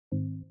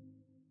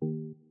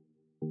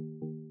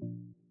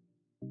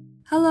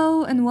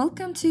Hello and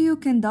welcome to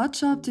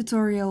YouCan.shop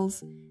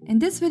tutorials. In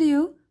this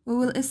video, we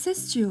will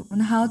assist you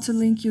on how to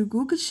link your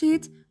Google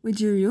Sheet with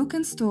your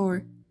YouCan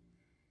store.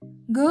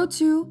 Go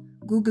to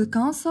Google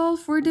Console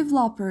for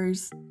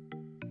Developers.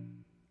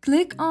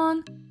 Click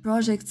on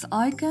Projects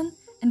icon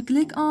and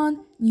click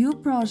on New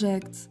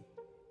Project.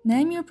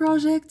 Name your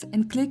project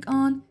and click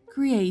on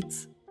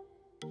Create.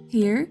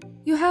 Here,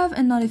 you have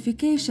a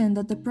notification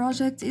that the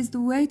project is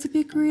the way to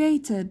be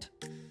created.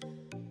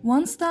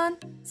 Once done,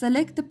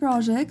 select the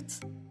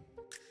project.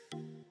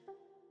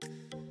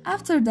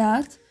 After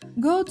that,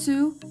 go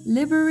to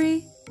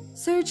Library,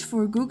 search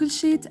for Google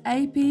Sheet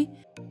AP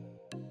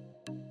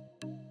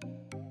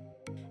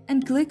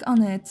and click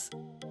on it.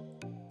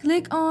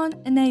 Click on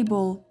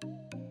Enable.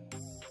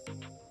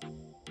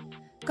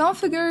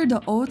 Configure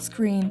the Auth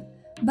screen.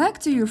 Back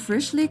to your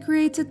freshly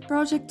created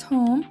project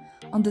home,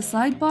 on the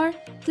sidebar,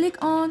 click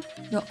on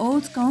the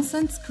Auth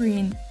consent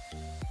screen.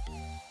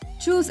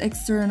 Choose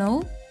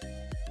External.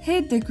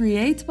 Hit the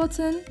Create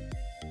button,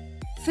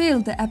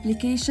 fill the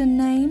application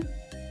name.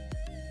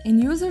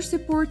 In User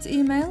Support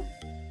Email,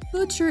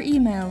 put your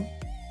email.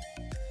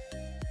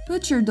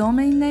 Put your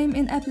domain name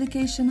in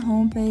application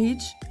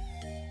homepage.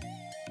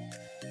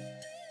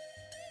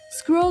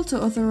 Scroll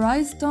to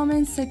Authorized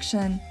Domain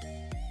section.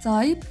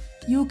 Type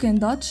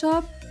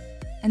YouCan.shop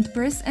and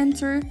press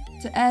Enter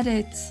to add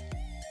it.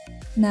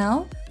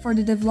 Now, for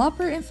the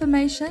developer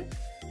information,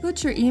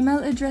 put your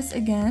email address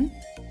again.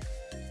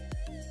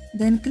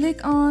 Then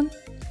click on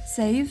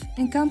Save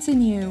and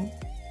Continue.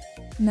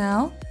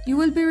 Now you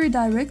will be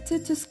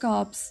redirected to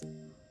scopes.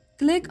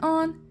 Click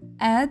on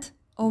Add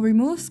or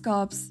Remove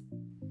scopes.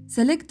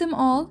 Select them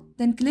all,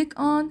 then click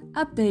on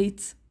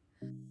Update.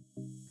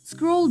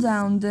 Scroll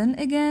down, then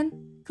again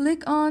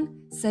click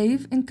on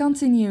Save and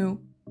Continue.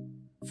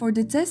 For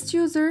the test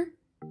user,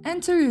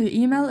 enter your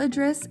email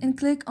address and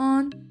click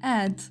on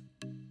Add.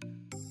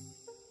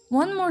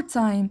 One more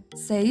time,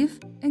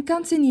 save and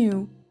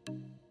continue.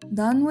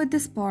 Done with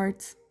this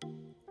part.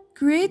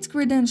 Create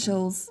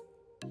credentials.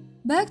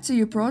 Back to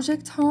your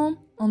project home,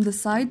 on the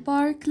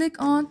sidebar, click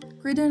on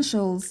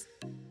Credentials.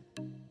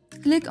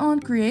 Click on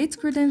Create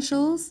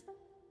Credentials.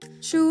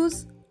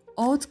 Choose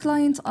Auth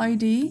Client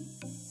ID.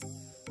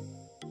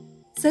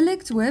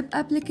 Select Web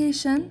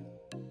Application.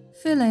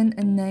 Fill in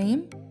a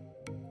name.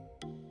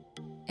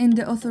 In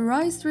the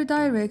Authorized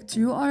Redirect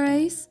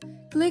URLs,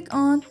 click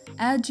on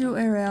Add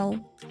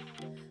URL.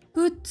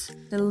 Put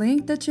the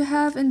link that you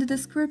have in the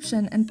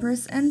description and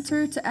press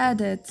Enter to add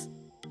it.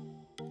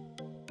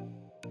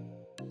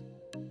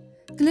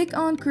 Click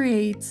on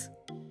Create.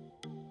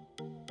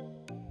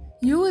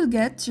 You will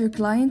get your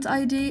client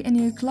ID and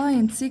your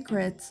client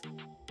secret.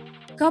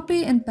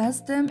 Copy and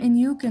paste them in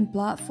YouCan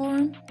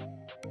platform.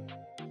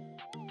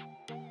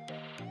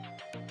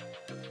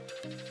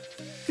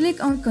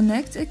 Click on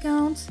Connect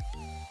Account.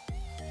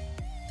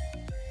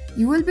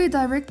 You will be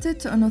directed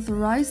to an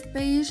authorized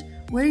page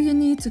where you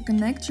need to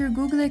connect your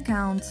Google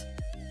account.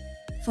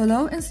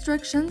 Follow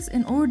instructions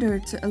in order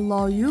to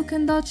allow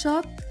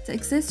YouCan.shop to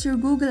access your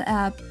Google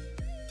app.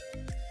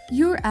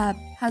 Your app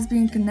has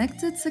been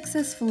connected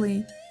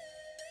successfully.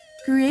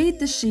 Create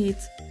the sheet.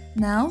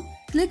 Now,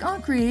 click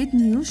on Create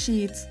New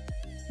Sheet.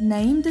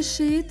 Name the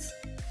sheet.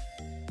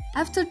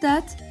 After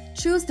that,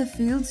 choose the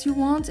fields you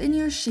want in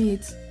your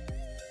sheet.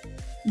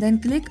 Then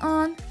click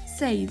on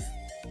Save.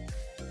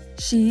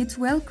 Sheet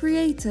well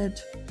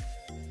created.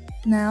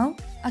 Now,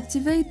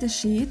 activate the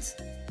sheet.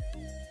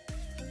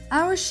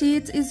 Our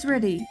sheet is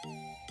ready.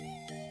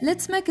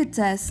 Let's make a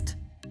test.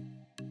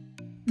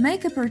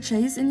 Make a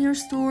purchase in your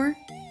store.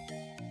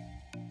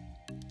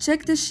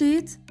 Check the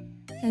sheet.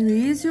 Here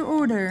is your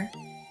order.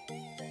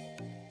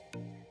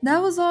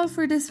 That was all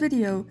for this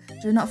video.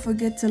 Do not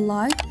forget to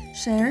like,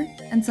 share,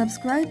 and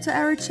subscribe to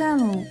our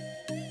channel.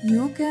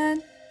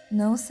 YouCan,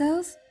 no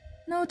sales,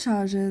 no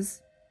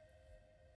charges.